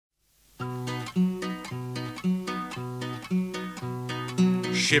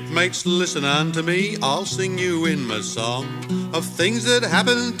Shipmates, listen unto me, I'll sing you in my song of things that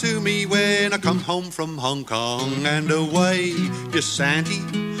happened to me when I come home from Hong Kong. And away, you Santy,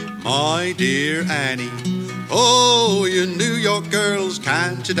 my dear Annie. Oh, you New York girls,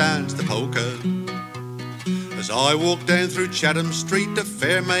 can't you dance the polka? As I walked down through Chatham Street, a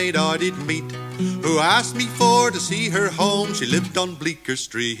fair maid I did meet, who asked me for to see her home. She lived on Bleecker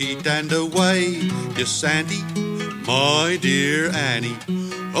Street. And away, you Santy, my dear Annie.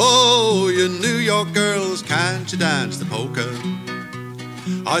 Oh, you New York girls, can't you dance the polka?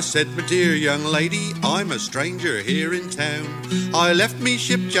 I said, my dear young lady, I'm a stranger here in town. I left me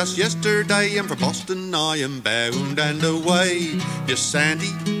ship just yesterday, and for Boston I am bound. And away, you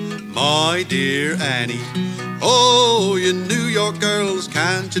Sandy, my dear Annie. Oh, you New York girls,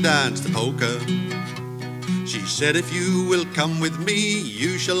 can't you dance the polka? She said, if you will come with me,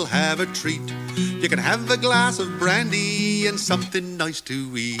 you shall have a treat. You can have a glass of brandy and something nice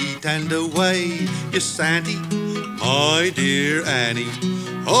to eat. And away, you Santy, my dear Annie.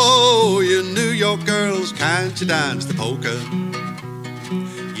 Oh, you New York girls, can't you dance the polka?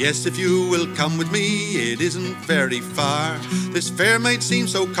 Yes, if you will come with me, it isn't very far. This fair maid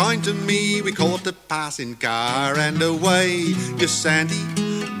seems so kind to me, we caught a passing car. And away, you Santy,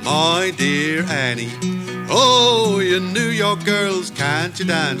 my dear Annie. Oh, you New York girls, can't you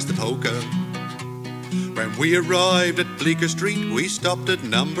dance the polka? When we arrived at Bleecker Street, we stopped at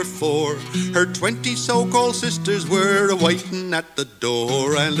number 4. Her 20 so-called sisters were a-waiting at the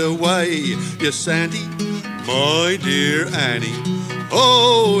door. And away, you Santy, my dear Annie.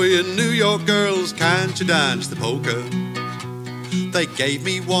 Oh, you New York girls, can't you dance the polka? They gave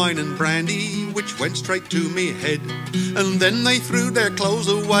me wine and brandy, which went straight to me head. And then they threw their clothes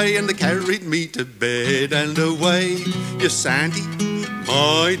away and they carried me to bed. And away, you Santy,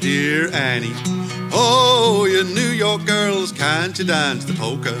 my dear Annie. Oh, you New York girls, can't you dance the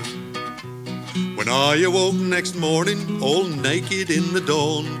polka? When I awoke next morning, all naked in the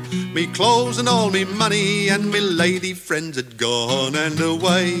dawn, me clothes and all me money and me lady friends had gone. And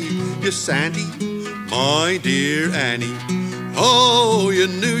away, you Santy, my dear Annie. Oh, you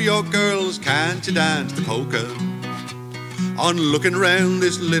New York girls, can't you dance the polka? On looking round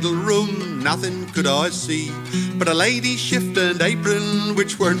this little room, nothing could I see but a lady's shift and apron,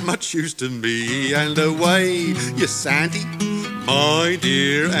 which weren't much use to me. And away, you Santy, my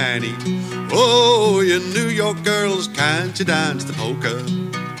dear Annie. Oh, you New York girls, can't you dance the polka?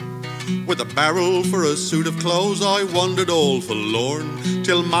 With a barrel for a suit of clothes, I wandered all forlorn,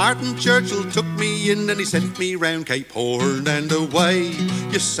 till Martin Churchill took me in and he sent me round Cape Horn. And away,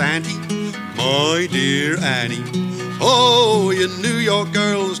 you Santy, my dear Annie. Oh, you New York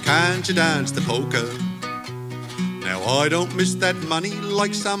girls, can't you dance the polka? Now I don't miss that money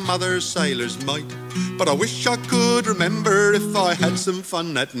like some other sailors might, but I wish I could remember if I had some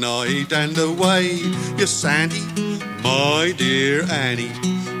fun that night. And away, you Santy, my dear Annie.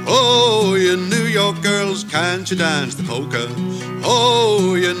 Oh, you New York girls, can't you dance the polka?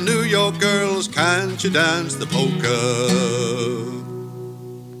 Oh, you New York girls, can't you dance the polka?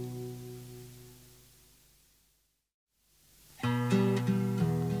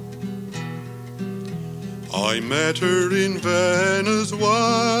 I met her in Venezuela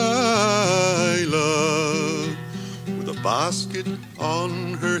with a basket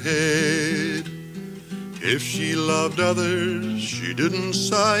on her head. If she loved others, she didn't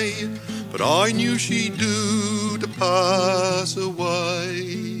say, but I knew she'd do to pass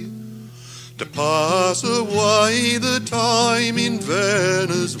away. To pass away the time in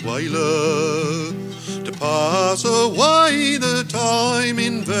Venezuela. To pass away the time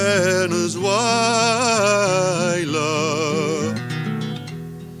in Venezuela.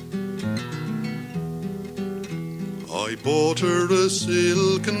 I bought her a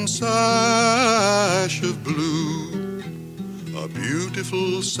silken sash of blue, a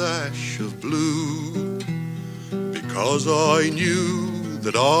beautiful sash of blue, because I knew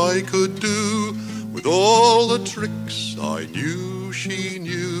that I could do with all the tricks I knew she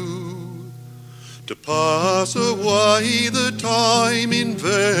knew. To pass away the time in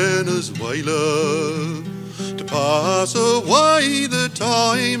Venezuela. To pass away the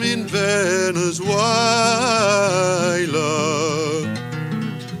time in Venezuela.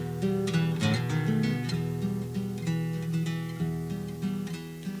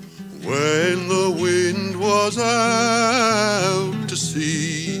 When the wind was out to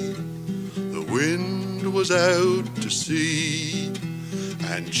sea, the wind was out to sea,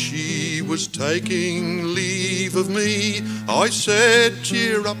 and she was taking leave of me, I said,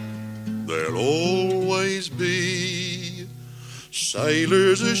 cheer up, there'll always be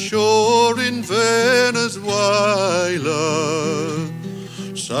sailors ashore in Venezuela,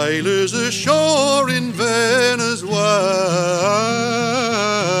 sailors ashore in Venezuela.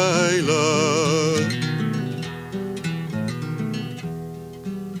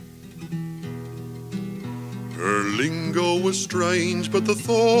 Her lingo was strange, but the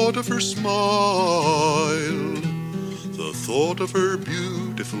thought of her smile, the thought of her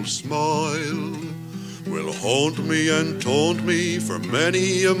beautiful smile, will haunt me and taunt me for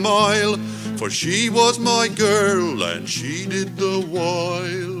many a mile. For she was my girl, and she did the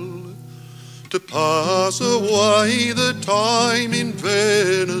while to pass away the time in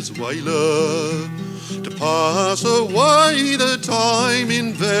Venezuela, to pass away the time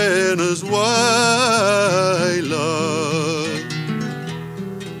in Venezuela.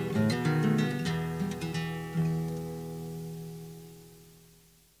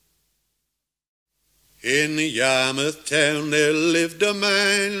 In Yarmouth Town there lived a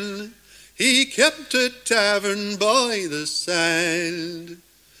man. He kept a tavern by the sand.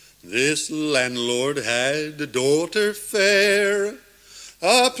 This landlord had a daughter fair,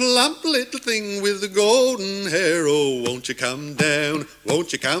 a plump little thing with golden hair. Oh, won't you come down,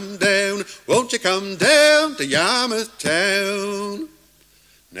 won't you come down, won't you come down to Yarmouth Town?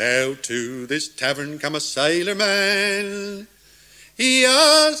 Now to this tavern come a sailor man. He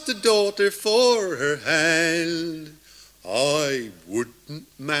asked the daughter for her hand. I wouldn't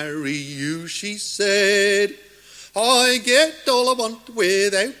marry you, she said. I get all I want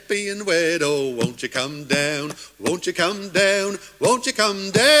without being wed. Oh, won't you come down, won't you come down, won't you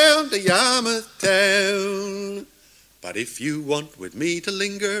come down to Yarmouth Town? But if you want with me to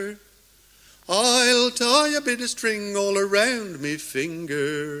linger, I'll tie a bit of string all around me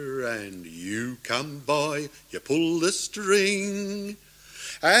finger, and you come by, you pull the string,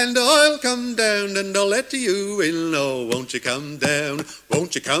 and I'll come down and I'll let you in. Oh, won't you come down,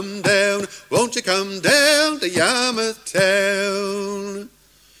 won't you come down, won't you come down to Yarmouth Town?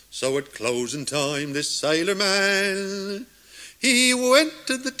 So at closing time this sailor man, he went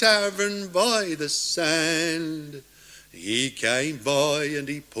to the tavern by the sand. He came by and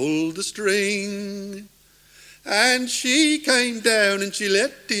he pulled the string, and she came down and she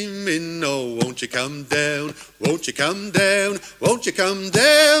let him in. Oh, won't you come down, won't you come down, won't you come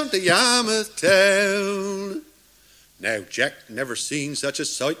down to Yarmouth Town? Now Jack never seen such a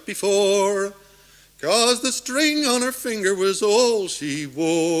sight before, 'cause the string on her finger was all she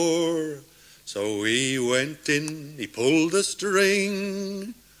wore. So he went in, he pulled the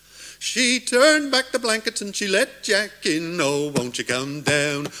string, she turned back the blankets and she let Jack in. Oh, won't you come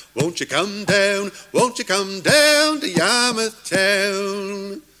down, won't you come down, won't you come down to Yarmouth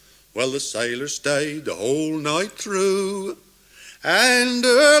Town? Well, the sailor stayed the whole night through, and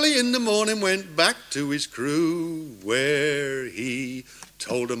early in the morning went back to his crew, where he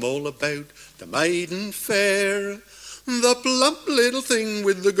told them all about the Maiden fair, the plump little thing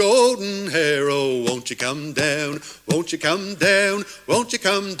with the golden hair. Oh, won't you come down, won't you come down, won't you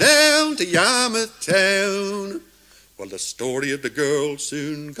come down to Yarmouth Town? Well, the story of the girl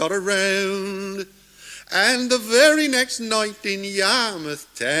soon got around, and the very next night in Yarmouth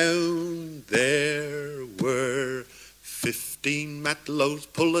Town there were 15 matlows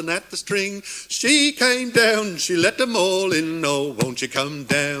pulling at the string. She came down, she let them all in. Oh, won't you come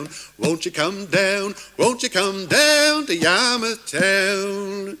down, won't you come down, won't you come down to Yarmouth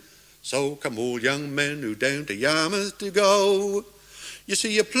Town? So come all young men who down to Yarmouth to go. You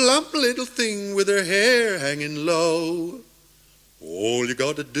see a plump little thing with her hair hanging low. All you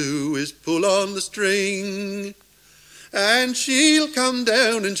got to do is pull on the string, and she'll come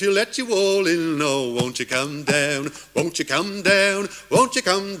down and she'll let you all in. Oh, won't you come down, won't you come down, won't you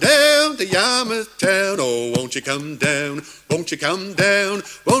come down to Yarmouth Town? Oh, won't you come down, won't you come down,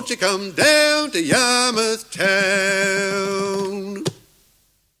 won't you come down to Yarmouth Town?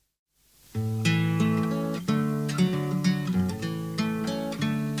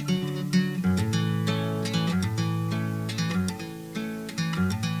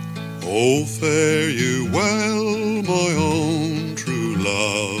 Oh, fare you well, my own true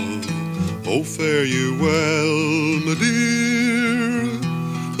love. Oh, fare you well, my dear.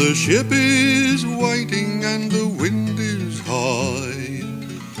 The ship is waiting and the wind is high,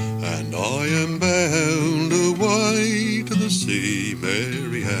 and I am bound away to the sea,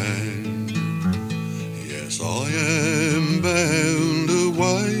 Mary Ann. Yes, I am bound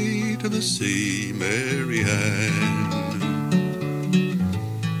away to the sea, Mary Ann.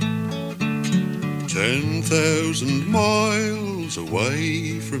 10,000 miles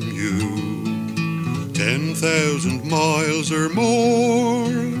away from you, 10,000 miles or more,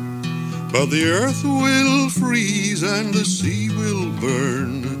 but the earth will freeze and the sea will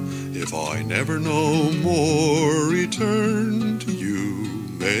burn if I never no more return to you,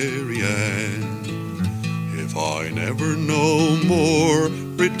 if I never no more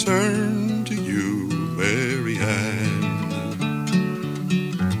return to you, Mary Ann.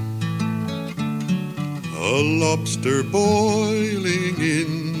 A lobster boiling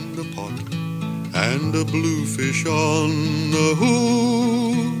in the pot and a bluefish on the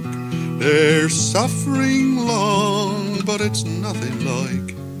hook. They're suffering long, but it's nothing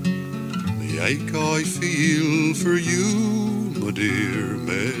like the ache I feel for you, my dear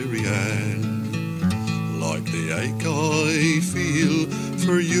Mary Ann. Like the ache I feel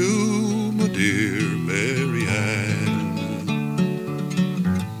for you, my dear Mary Ann.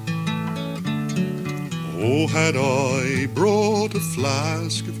 Oh, had I brought a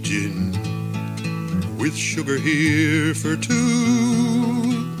flask of gin with sugar here for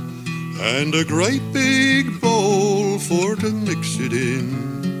two, and a great big bowl for to mix it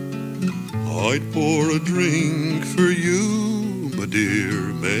in, I'd pour a drink for you, my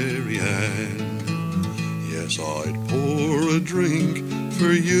dear Mary Ann. Yes, I'd pour a drink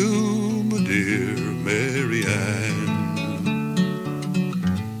for you, my dear Mary Ann.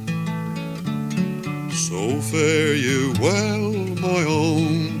 So fare you well, my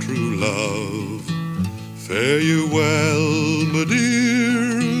own true love, fare you well, my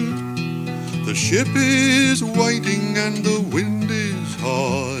dear. The ship is waiting and the wind is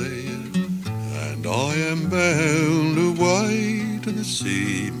high, and I am bound away to the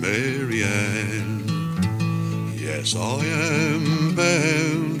sea, Mary Ann. Yes, I am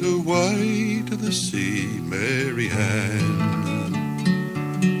bound away to the sea, Mary Ann.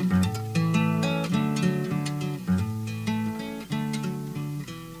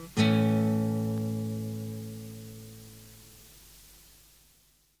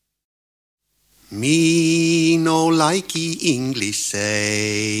 Me no likey English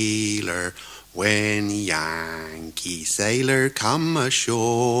sailor, when Yankee sailor come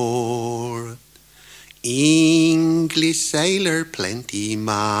ashore. English sailor plenty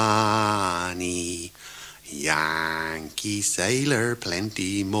money, Yankee sailor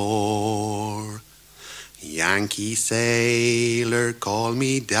plenty more. Yankee sailor call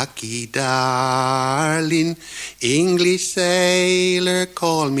me ducky darling, English sailor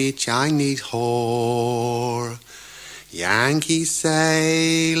call me Chinese whore. Yankee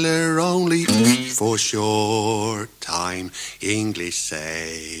sailor only for short time, English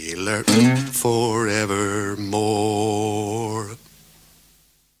sailor forevermore.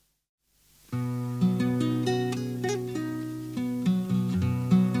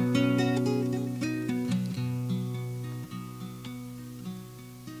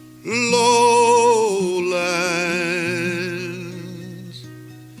 Lowlands,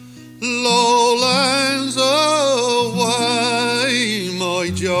 lowlands away, my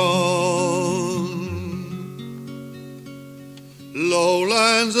John.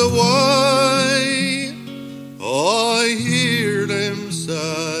 Lowlands away, I hear them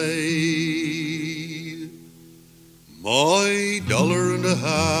say, my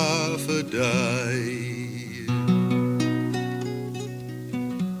 $1.50 a day.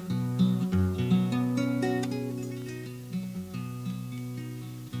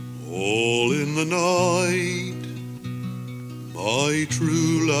 All in the night, my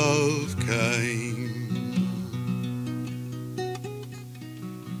true love came.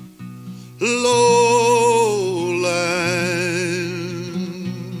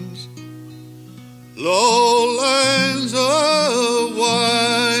 Lowlands, lowlands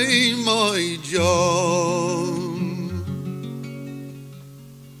away, my John.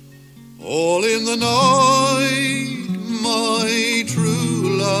 All in the night, my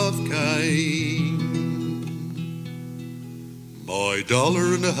true love came, my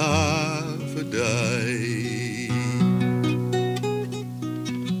 $1.50 a day.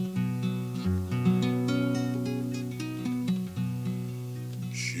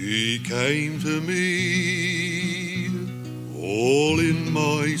 She came to me all in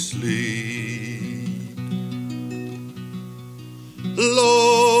my sleep.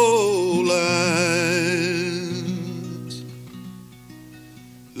 Lowlands,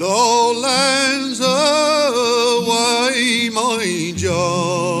 lowlands away, my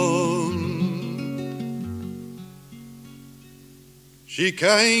John. She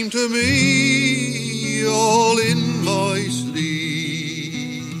came to me all in my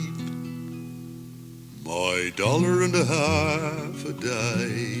sleep, my $1.50 a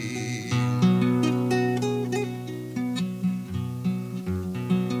day.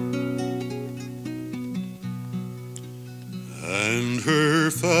 And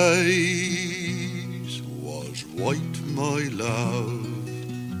her face was white, my love.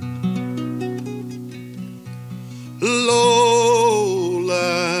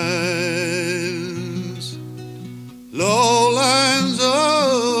 Lowlands,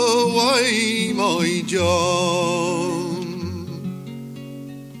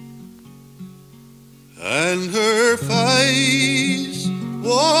 and her face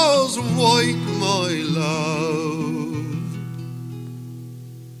was white, my love,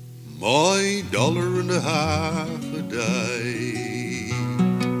 my $1.50 a day.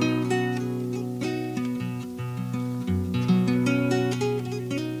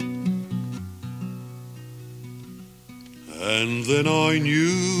 And then I knew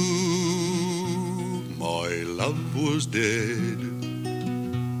my love was dead.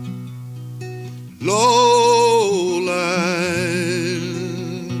 Lowlands,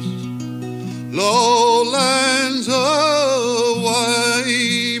 lowlands away,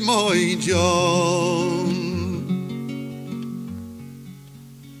 my John.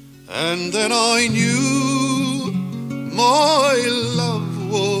 And then I knew my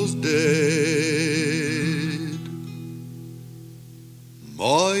love was dead,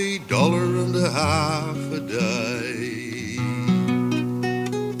 my $1.50 a day.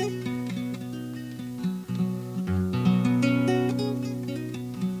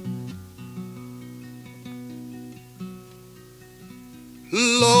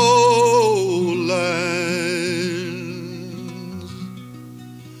 Lowlands,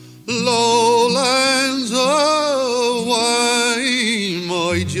 lowlands away,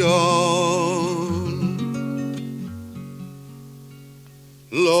 my John.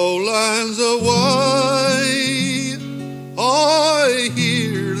 Lowlands away, I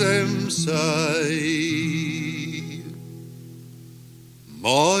hear them say,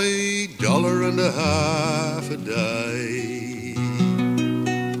 my $1.50 a day.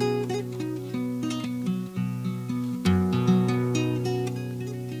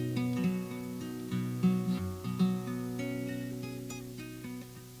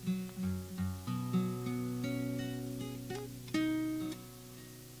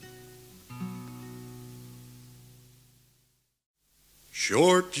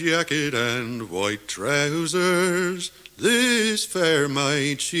 Short jacket and white trousers, this fair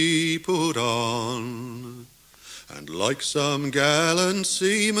maid she put on, and like some gallant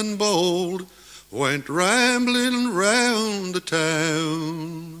seaman bold, went rambling round the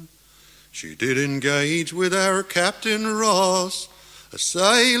town. She did engage with our Captain Ross, a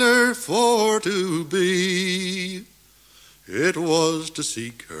sailor for to be. It was to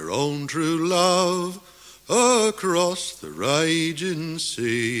seek her own true love across the raging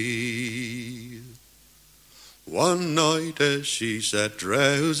sea. One night as she sat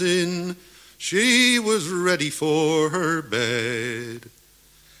drowsing, she was ready for her bed.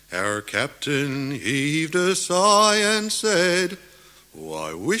 Our captain heaved a sigh and said, "Oh,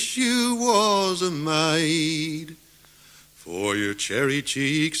 I wish you was a maid, for your cherry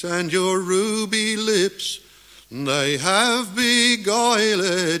cheeks and your ruby lips, they have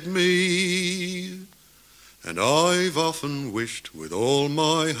beguiled me. And I've often wished with all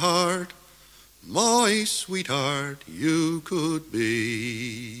my heart, my sweetheart you could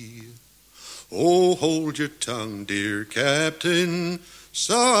be. Oh, hold your tongue, dear captain,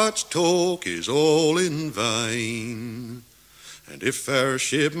 such talk is all in vain. And if our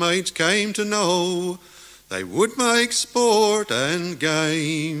shipmates came to know, they would make sport and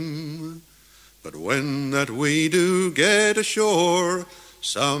game. But when that we do get ashore,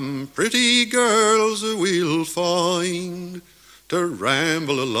 some pretty girls we'll find to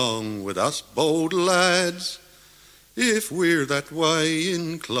ramble along with us bold lads, if we're that way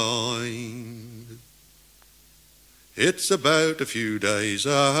inclined." It's about a few days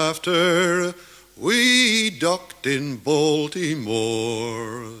after we docked in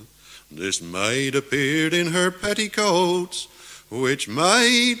Baltimore, this maid appeared in her petticoats, which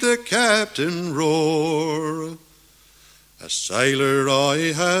made the captain roar. "A sailor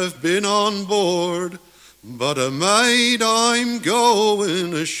I have been on board, but a maid I'm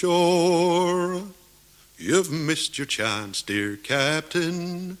going ashore. You've missed your chance, dear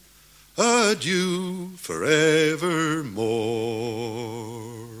captain, adieu forevermore."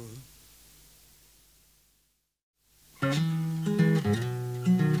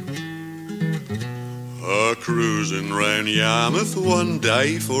 Cruising round Yarmouth one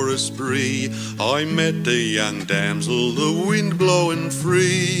day for a spree, I met a young damsel, the wind blowing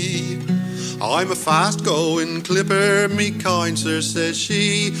free. "I'm a fast-going clipper, me kind sir," says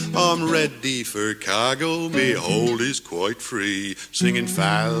she, "I'm ready for cargo, me hold is quite free." Singing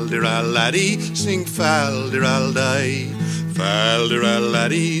fal-de-ral laddie, sing fal-de-ral day, fal-de-ral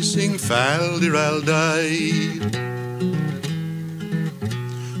laddie, sing fal-de-ral day.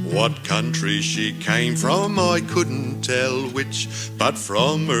 What country she came from I couldn't tell which, but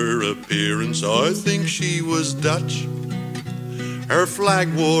from her appearance I think she was Dutch. Her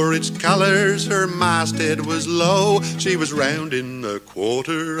flag wore its colours, her masthead was low. She was round in the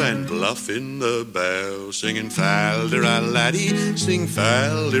quarter and bluff in the bow, singing fal-de-ral-laddie, sing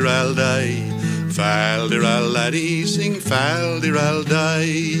fal-de-ral-day, fal-de-ral-laddie, sing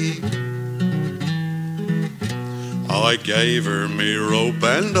fal-de-ral-day. I gave her me rope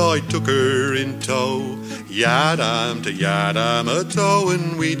and I took her in tow, Yadam to Yadam a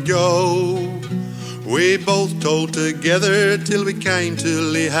towing we'd go. We both towed together till we came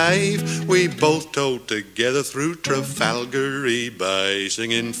to Lehave. We both towed together through Trafalgar Bay,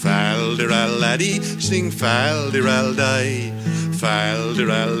 singing fal-de-ral-laddie, sing fal-de-ral-day,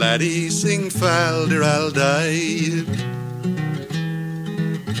 fal-de-ral-laddie, sing fal-de-ral-day.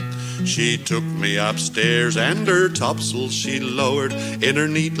 She took me upstairs and her topsails she lowered. In her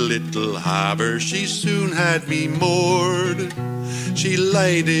neat little harbour she soon had me moored. She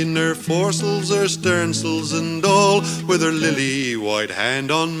laid in her foresails, her sternsails and all, with her lily white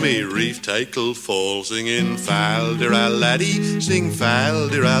hand on me reef tackle fall, singing fal-de-ral-laddie, sing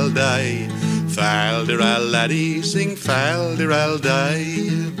fal-de-ral-day, fal-de-ral-laddie, sing fal-de-ral-day.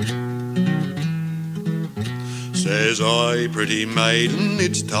 Says I, pretty maiden,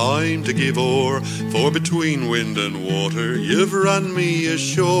 it's time to give o'er, for between wind and water you've run me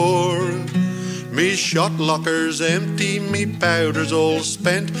ashore. Me shot locker's empty, me powder's all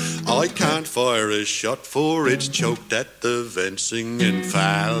spent, I can't fire a shot for it's choked at the vent, singing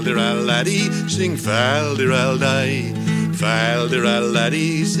fal-de-ral-laddie, sing fal-de-ral-day,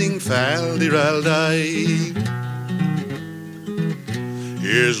 fal-de-ral-laddie, sing fal-de-ral-day.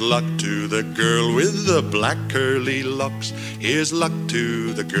 Here's luck to the girl with the black curly locks, here's luck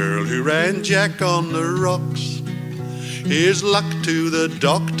to the girl who ran Jack on the rocks. Here's luck to the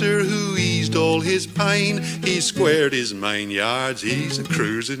doctor who eased all his pain, he squared his main yards, he's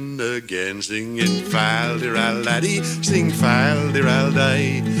a-cruising again, singing fal-de-ral-laddie, sing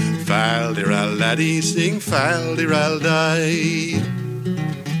fal-de-ral-day, fal-de-ral-laddie, sing fal-de-ral-day.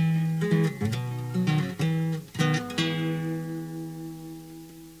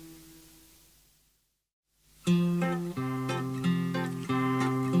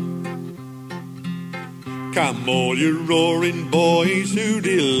 Come all you roaring boys who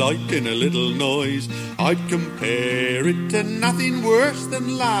delight in a little noise, I'd compare it to nothing worse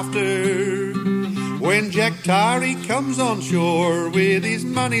than laughter. When Jack Tarry comes on shore with his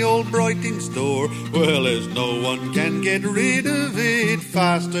money all bright in store, well, as no one can get rid of it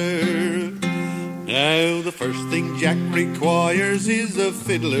faster. Now the first thing Jack requires is a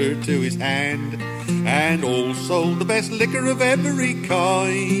fiddler to his hand, and also the best liquor of every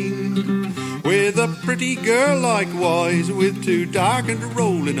kind, with a pretty girl likewise, with two dark and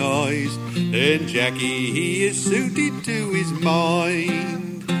rolling eyes, then Jackie he is suited to his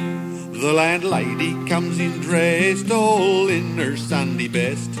mind. The landlady comes in dressed all in her Sunday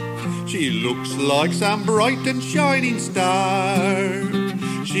best, she looks like some bright and shining star.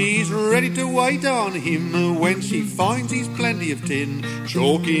 She's ready to wait on him when she finds he's plenty of tin,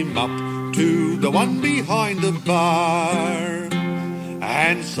 chalk him up to the one behind the bar.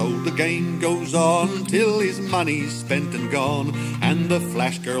 And so the game goes on till his money's spent and gone, and the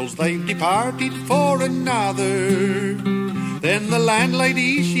flash girls they've departed for another. Then the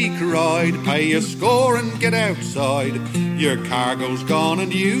landlady she cried, pay a score and get outside, your cargo's gone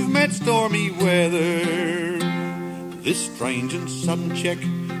and you've met stormy weather. This strange and sudden check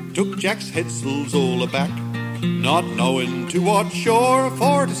took Jack's headsails all aback, not knowing to what shore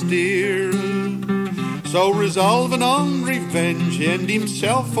for to steer. So resolving on revenge and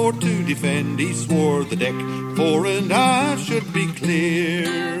himself for to defend, he swore the deck fore and aft should be clear.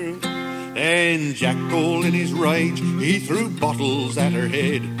 Then Jack, all in his rage, he threw bottles at her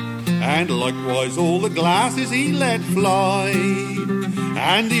head, and likewise all the glasses he let fly.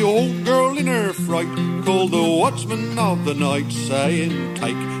 And the old girl in her fright called the watchman of the night, saying,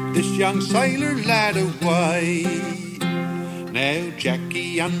 take this young sailor lad away. Now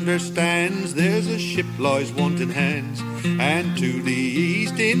Jackie understands there's a ship lies wanting hands, and to the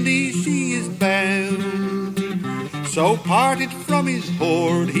East Indies she is bound. So parted from his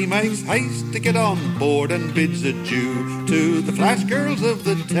hoard, he makes haste to get on board, and bids adieu to the flash girls of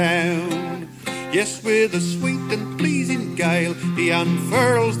the town. Yes, with a sweet and pleasing gale, he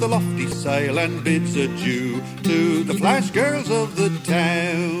unfurls the lofty sail, and bids adieu to the flash girls of the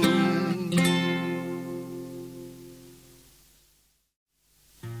town.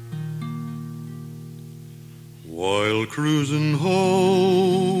 While cruising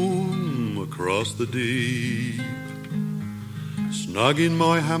home across the deep, snug in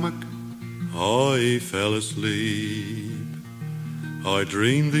my hammock I fell asleep. I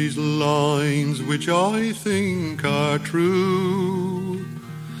dreamed these lines which I think are true,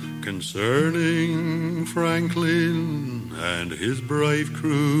 concerning Franklin and his brave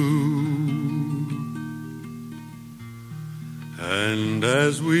crew. And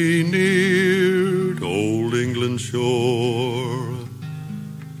as we neared old England's shore,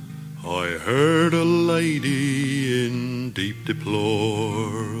 I heard a lady in deep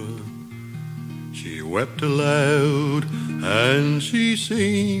deplore. She wept aloud and she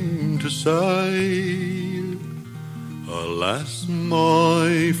seemed to say, alas,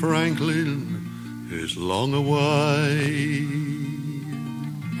 my Franklin is long away.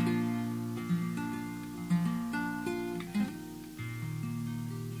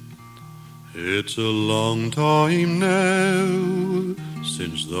 It's a long time now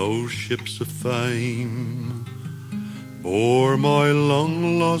since those ships of fame bore my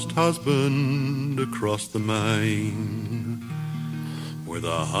long-lost husband across the main, with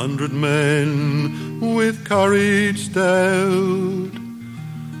 100 men with courage stout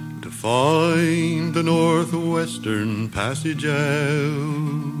to find the northwestern passage out,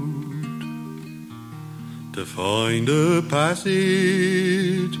 to find a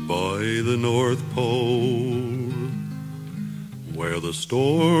passage by the North Pole, where the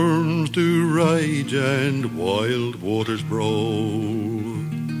storms do rage and wild waters brawl.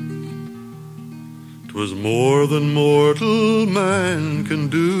 'Twas more than mortal man can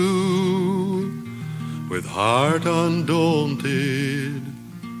do, with heart undaunted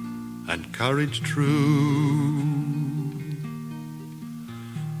and courage true.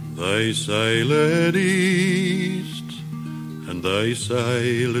 They sailed east and they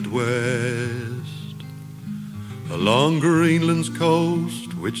sailed west, along Greenland's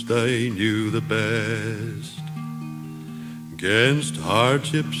coast, which they knew the best. 'Gainst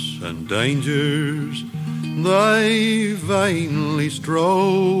hardships and dangers they vainly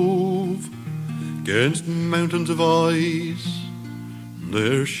strove, 'gainst mountains of ice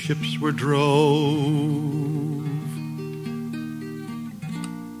their ships were drove.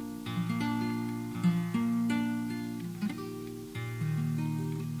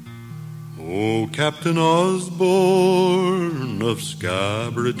 Oh, Captain Osborne of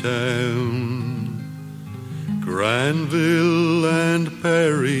Scarborough Town, Granville and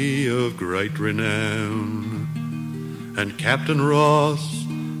Perry of great renown, and Captain Ross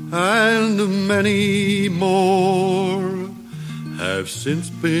and many more have since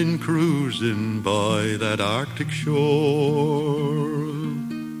been cruising by that Arctic shore.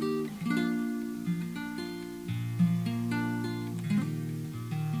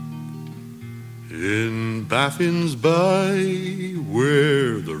 In Baffin's Bay,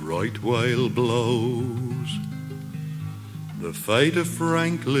 where the right whale blows, the fate of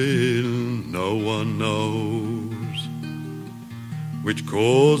Franklin no one knows, which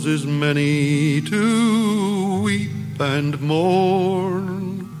causes many to weep and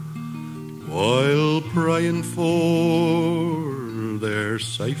mourn, while praying for their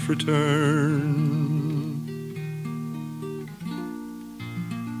safe return.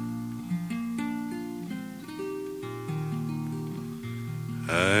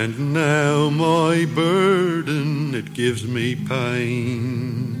 And now my burden, it gives me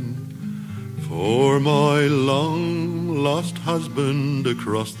pain, for my long-lost husband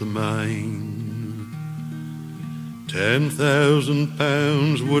across the main. 10,000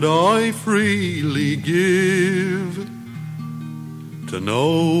 pounds would I freely give to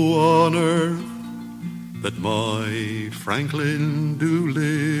know on earth that my Franklin do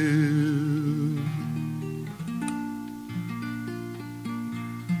live.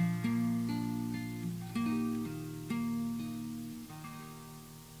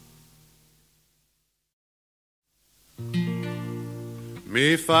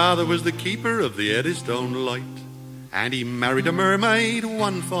 Me father was the keeper of the Eddystone Light, and he married a mermaid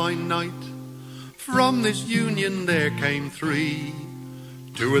one fine night. From this union there came three,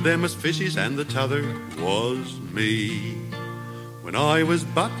 two of them was fishes and the t'other was me. When I was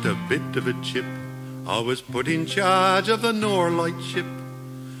but a bit of a chip, I was put in charge of the Nore lightship.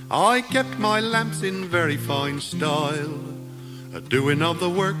 I kept my lamps in very fine style, a-doing of the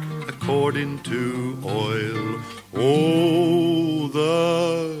work according to oil. Oh,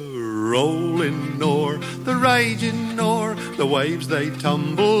 the rolling Nore, the raging Nore, the waves they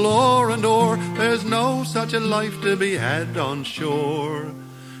tumble o'er and o'er. There's no such a life to be had on shore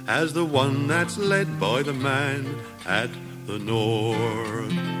as the one that's led by the man at the Nore.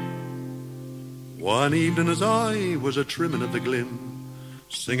 One evening as I was a-trimming of the glim,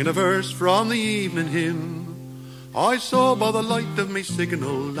 singing a verse from the evening hymn, I saw by the light of me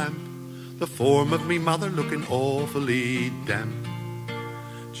signal lamp the form of me mother looking awfully damp.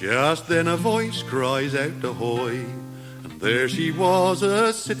 Just then a voice cries out ahoy, and there she was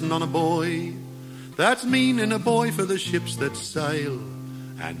a-sitting on a buoy. That's meaning a boy for the ships that sail,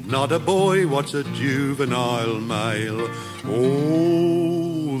 and not a boy what's a juvenile male.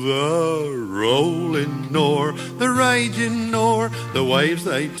 Oh, the rolling Nore, the raging Nore, the waves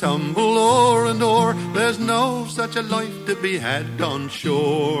they tumble o'er and o'er. There's no such a life to be had on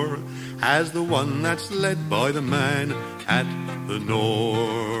shore as the one that's led by the man at the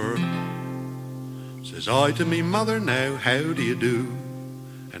Nore. Says I to me mother, now how do you do?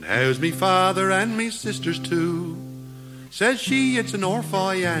 And how's me father and me sisters too? Says she, it's an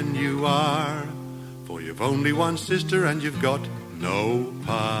orphy and you are, for you've only one sister and you've got no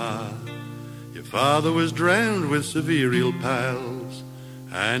pa. Your father was drowned with severe ill pals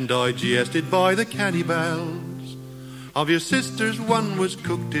and digested by the cannibals. Of your sisters one was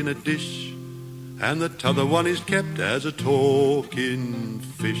cooked in a dish, and the t'other one is kept as a talking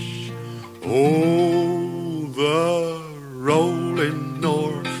fish. Oh, the rolling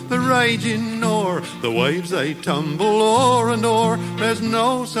Nore, the raging Nore, the waves they tumble o'er and o'er. There's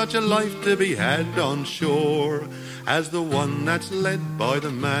no such a life to be had on shore as the one that's led by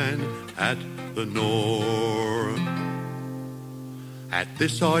the man at the Nore. At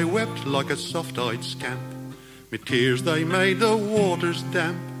this I wept like a soft-eyed scamp, me tears they made the waters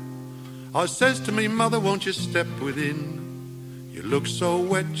damp. I says to me mother, won't you step within? You look so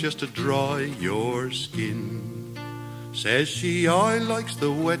wet just to dry your skin. Says she, I likes the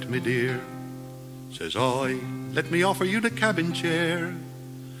wet, me dear. Says I, let me offer you the cabin chair.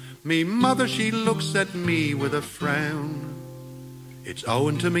 Me mother, she looks at me with a frown. It's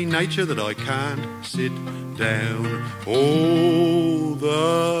owing to me nature that I can't sit down. Oh,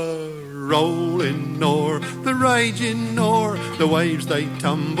 the rolling Nore, the raging Nore, the waves they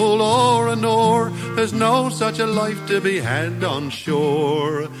tumble o'er and o'er. There's no such a life to be had on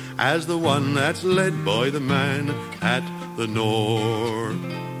shore as the one that's led by the man at the Nore.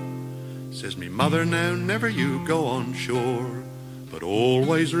 Says me mother, now never you go on shore, but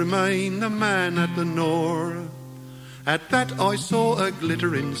always remain the man at the Nore. At that I saw a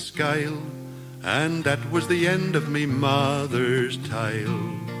glittering scale, and that was the end of me mother's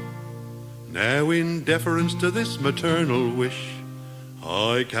tale. Now in deference to this maternal wish,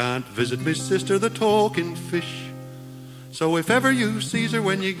 I can't visit me sister the talking fish. So if ever you sees her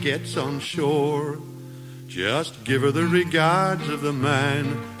when you gets on shore, just give her the regards of the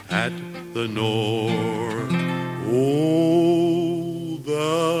man at the Nore. Oh,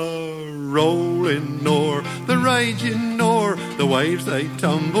 the rolling Nore, the raging Nore, the waves they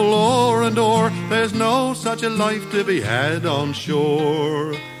tumble o'er and o'er. There's no such a life to be had on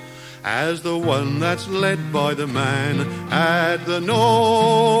shore as the one that's led by the man at the Nore.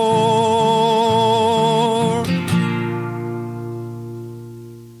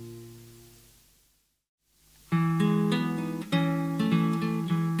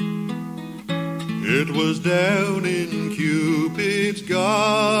 It was down in Cupid's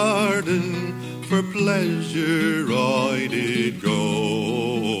garden, for pleasure I did go,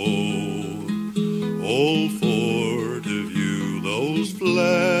 all for to view those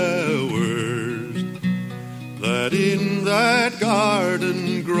flowers that in that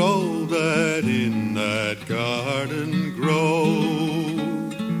garden grow, that in that garden grow.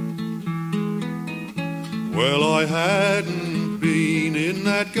 Well, I hadn't been in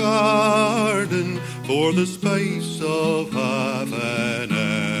that garden for the space of half an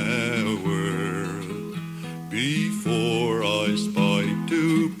hour before I spied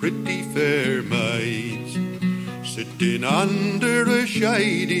two pretty fair maids sitting under a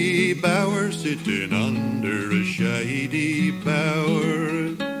shady bower, sitting under a shady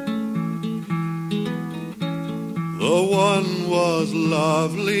bower. The one was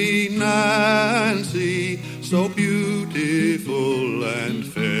lovely Nancy, so beautiful and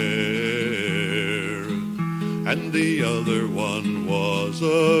fair, and the other one was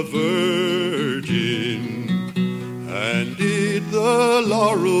a virgin, and did the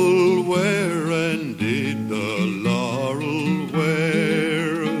laurel wear, and did the laurel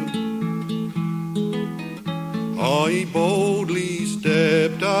wear. I boldly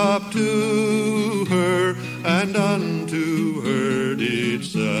stepped up to her, and unto her did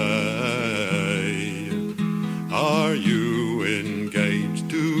say, are you engaged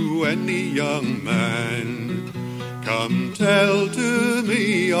to any young man? Come tell to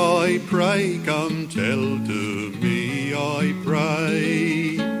me, I pray, come tell to me, I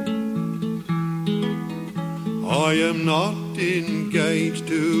pray. I am not engaged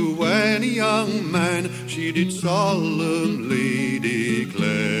to any young man, she did solemnly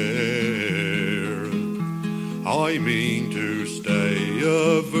declare. I mean to stay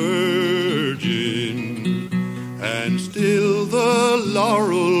a virgin, and still the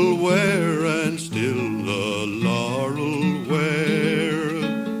laurel wear, and still the laurel wear.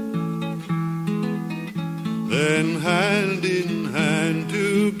 Then hand in hand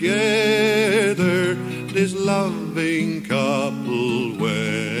together this loving couple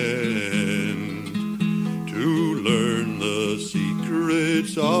went to learn the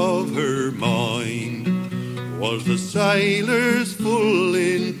secrets of her mind. Was the sailor's full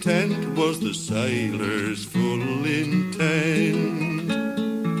intent, was the sailor's full intent.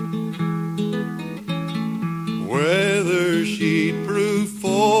 Whether she'd prove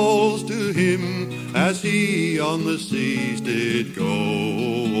false to him as he on the seas did go.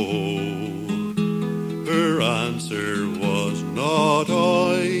 Her answer was not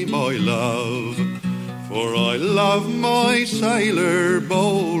I, my love, for I love my sailor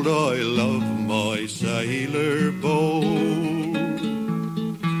bold, I love my sailor bold.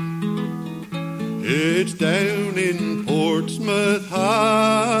 It's down in Portsmouth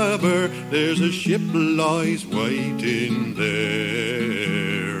Harbour, there's a ship lies waiting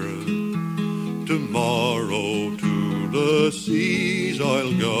there. Tomorrow to the seas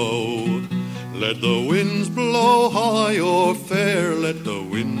I'll go, let the winds blow high or fair, let the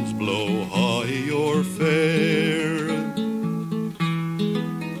winds blow high or fair.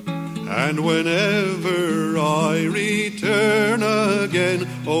 And whenever I return again,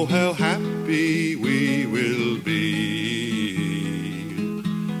 oh how happy we will be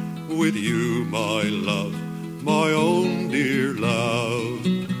with you, my love, my own dear love.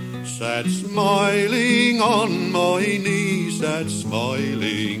 Sat smiling on my knee, sat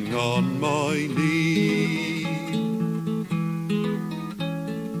smiling on my knee.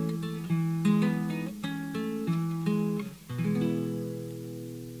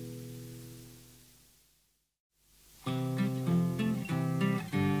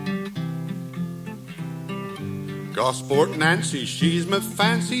 Gosport Nancy, she's my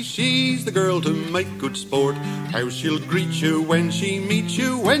fancy, she's the girl to make good sport. How she'll greet you when she meets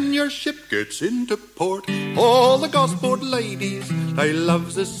you, when your ship gets into port. All the Gosport ladies, they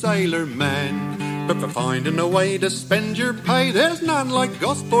loves a sailor man, but for finding a way to spend your pay, there's none like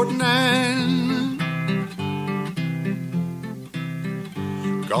Gosport Nan.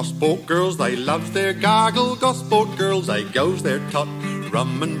 Gosport girls, they loves their gargle, Gosport girls, they goes their tot.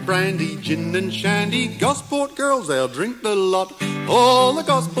 Rum and brandy, gin and shandy, Gosport girls, they'll drink the lot. All the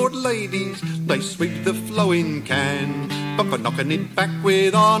Gosport ladies, they sweep the flowing can, but for knocking it back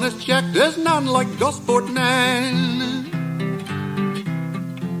with honest jack, there's none like Gosport Nan.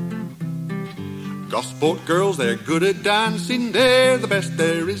 Gosport girls, they're good at dancing, they're the best,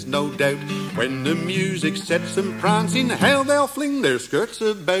 there is no doubt. When the music sets them prancing, how they'll fling their skirts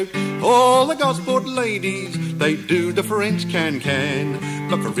about. All the Gosport ladies, they do the French can-can,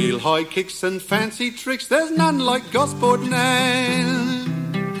 but for real high kicks and fancy tricks, there's none like Gosport Nan.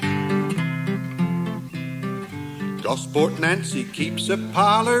 Gosport Nancy keeps a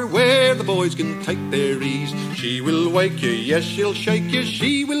parlour where the boys can take their ease. She will wake you, yes, she'll shake you,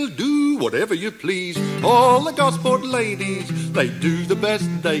 she will do whatever you please. All the Gosport ladies, they do the best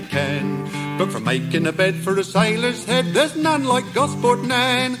they can, but for making a bed for a sailor's head, there's none like Gosport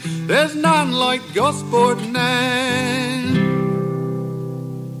Nan. There's none like Gosport Nan.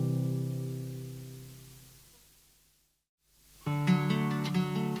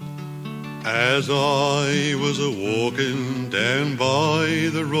 As I was a-walking down by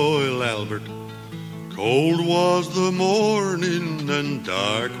the Royal Albert, cold was the morning and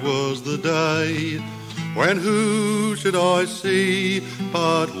dark was the day, when who should I see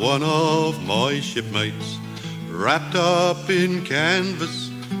but one of my shipmates, wrapped up in canvas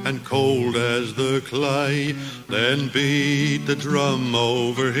and cold as the clay. Then beat the drum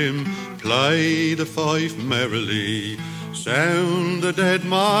over him, play the fife merrily, sound the dead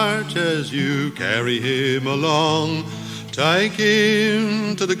march as you carry him along. Take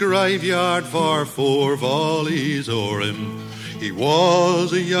him to the graveyard for 4 volleys o'er him. He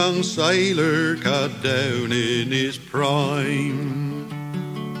was a young sailor cut down in his prime.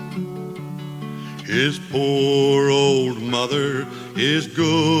 His poor old mother, his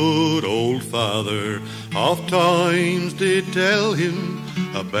good old father, oft times did tell him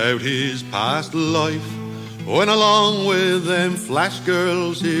about his past life, when along with them flash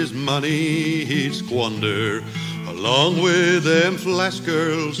girls his money he'd squander. Along with them flash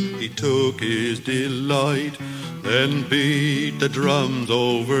girls he took his delight. Then beat the drums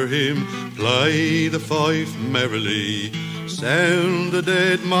over him, play the fife merrily, sound the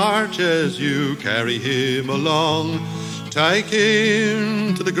dead march as you carry him along. Take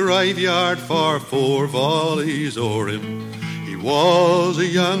him to the graveyard for 4 volleys o'er him. He was a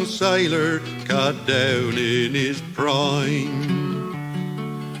young sailor cut down in his prime.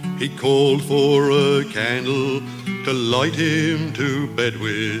 He called for a candle to light him to bed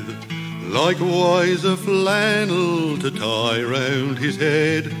with, likewise a flannel to tie round his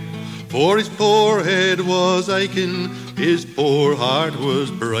head. For his poor head was aching, his poor heart was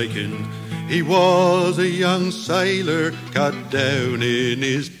breaking. He was a young sailor cut down in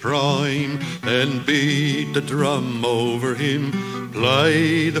his prime. Then beat the drum over him,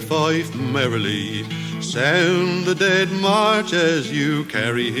 play the fife merrily, sound the dead march as you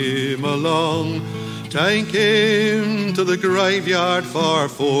carry him along. Take him to the graveyard, far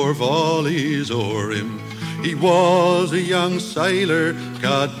 4 volleys o'er him. He was a young sailor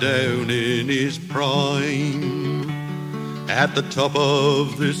cut down in his prime. At the top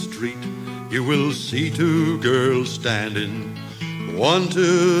of this street you will see 2 girls standing. One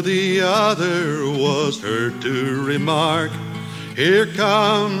to the other was heard to remark, here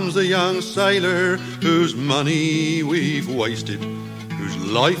comes a young sailor whose money we've wasted, whose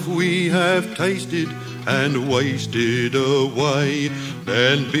life we have tasted and wasted away.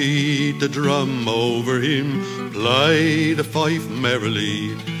 Then beat the drum over him, play the fife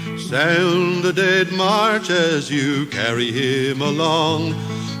merrily, sound the dead march as you carry him along.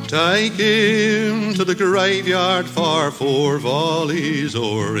 Take him to the graveyard, far 4 volleys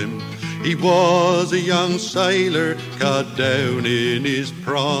o'er him. He was a young sailor cut down in his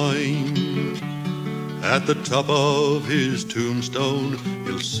prime. At the top of his tombstone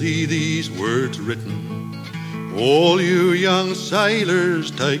you'll see these words written, all you young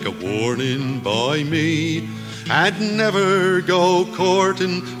sailors take a warning by me, and never go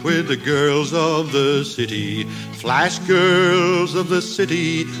courting with the girls of the city. Flash girls of the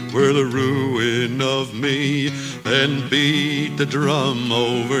city were the ruin of me. Then beat the drum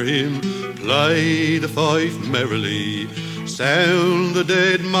over him, play the fife merrily, sound the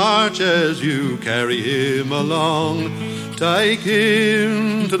dead march as you carry him along. Take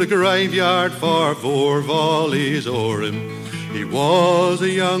him to the graveyard, far 4 volleys o'er him. He was a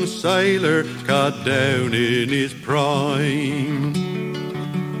young sailor cut down in his prime.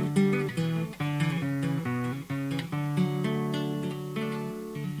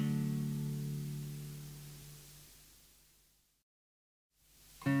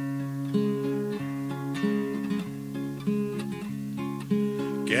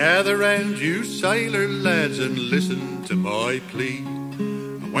 Gather round, you sailor lads, and listen to my plea.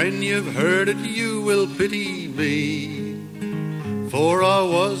 When you've heard it you will pity me, for I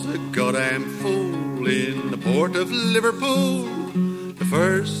was a goddamn fool in the port of Liverpool the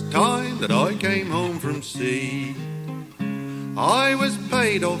first time that I came home from sea. I was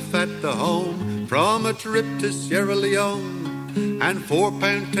paid off at the home from a trip to Sierra Leone, and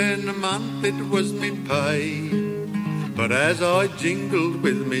 £4.10 a month it was me pay. But as I jingled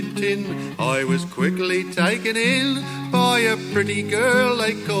with me tin, I was quickly taken in by a pretty girl,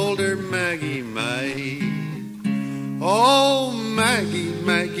 they called her Maggie May. Oh, Maggie,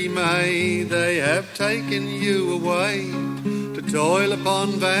 Maggie May, they have taken you away to toil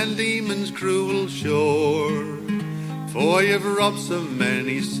upon Van Diemen's cruel shore. For you've robbed so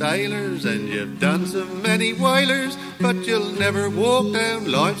many sailors and you've done so many whalers, but you'll never walk down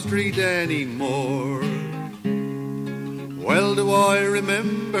Lime Street anymore. Well do I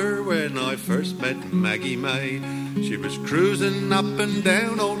remember when I first met Maggie May. She was cruising up and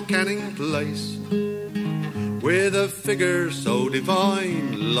down Old Canning Place, with a figure so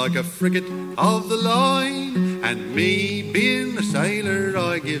divine, like a frigate of the line, and me being a sailor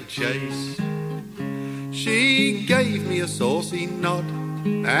I give chase. She gave me a saucy nod,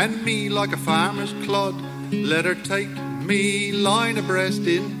 and me like a farmer's clod let her take me line abreast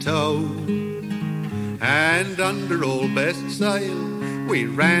in tow. And under all best sail we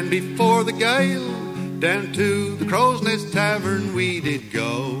ran before the gale, down to the Crow's Nest Tavern we did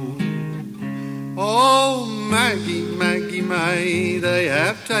go. Oh, Maggie, Maggie May, they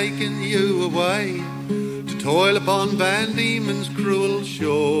have taken you away to toil upon Van Diemen's cruel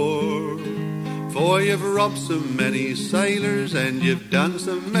shore. For you've robbed so many sailors and you've done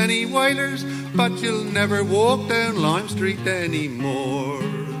so many whalers, but you'll never walk down Lime Street anymore.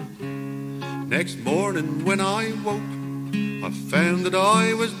 Next morning when I woke, I found that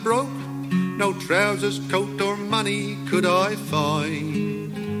I was broke. No trousers, coat or money could I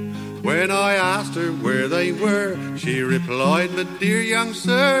find. When I asked her where they were, she replied, "My dear young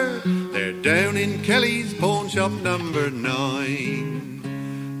sir, they're down in Kelly's pawn shop number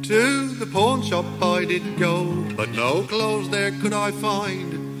 9. To the pawn shop I did go, but no clothes there could I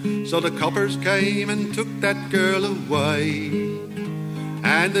find. So the coppers came and took that girl away.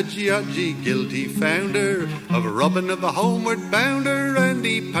 And the judge guilty found her of robbing of a homeward bounder, and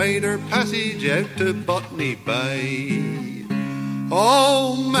he paid her passage out to Botany Bay.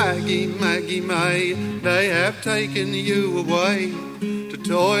 Oh, Maggie, Maggie May, they have taken you away to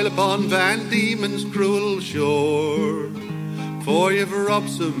toil upon Van Diemen's cruel shore. For you've robbed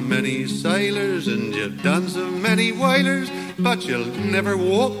so many sailors and you've done so many whalers, but you'll never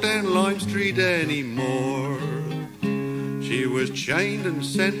walk down Lime Street anymore. She was chained and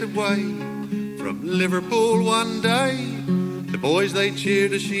sent away from Liverpool one day. The boys they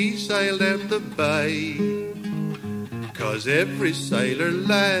cheered as she sailed out the bay. 'Cause every sailor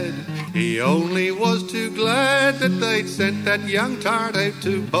lad, he only was too glad that they'd sent that young tart out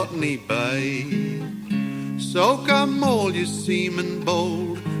to Botany Bay. So come all you seamen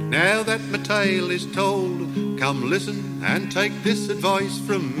bold, now that my tale is told, come listen and take this advice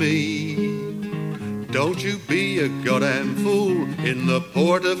from me. Don't you be a goddamn fool in the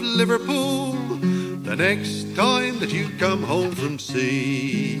port of Liverpool the next time that you come home from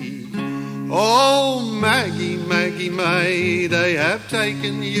sea. Oh, Maggie, Maggie May, they have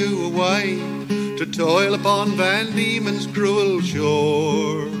taken you away to toil upon Van Diemen's cruel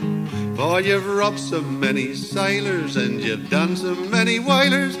shore. For you've robbed so many sailors and you've done so many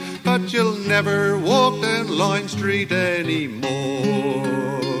whalers, but you'll never walk down Lime Street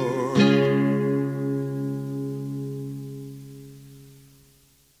anymore.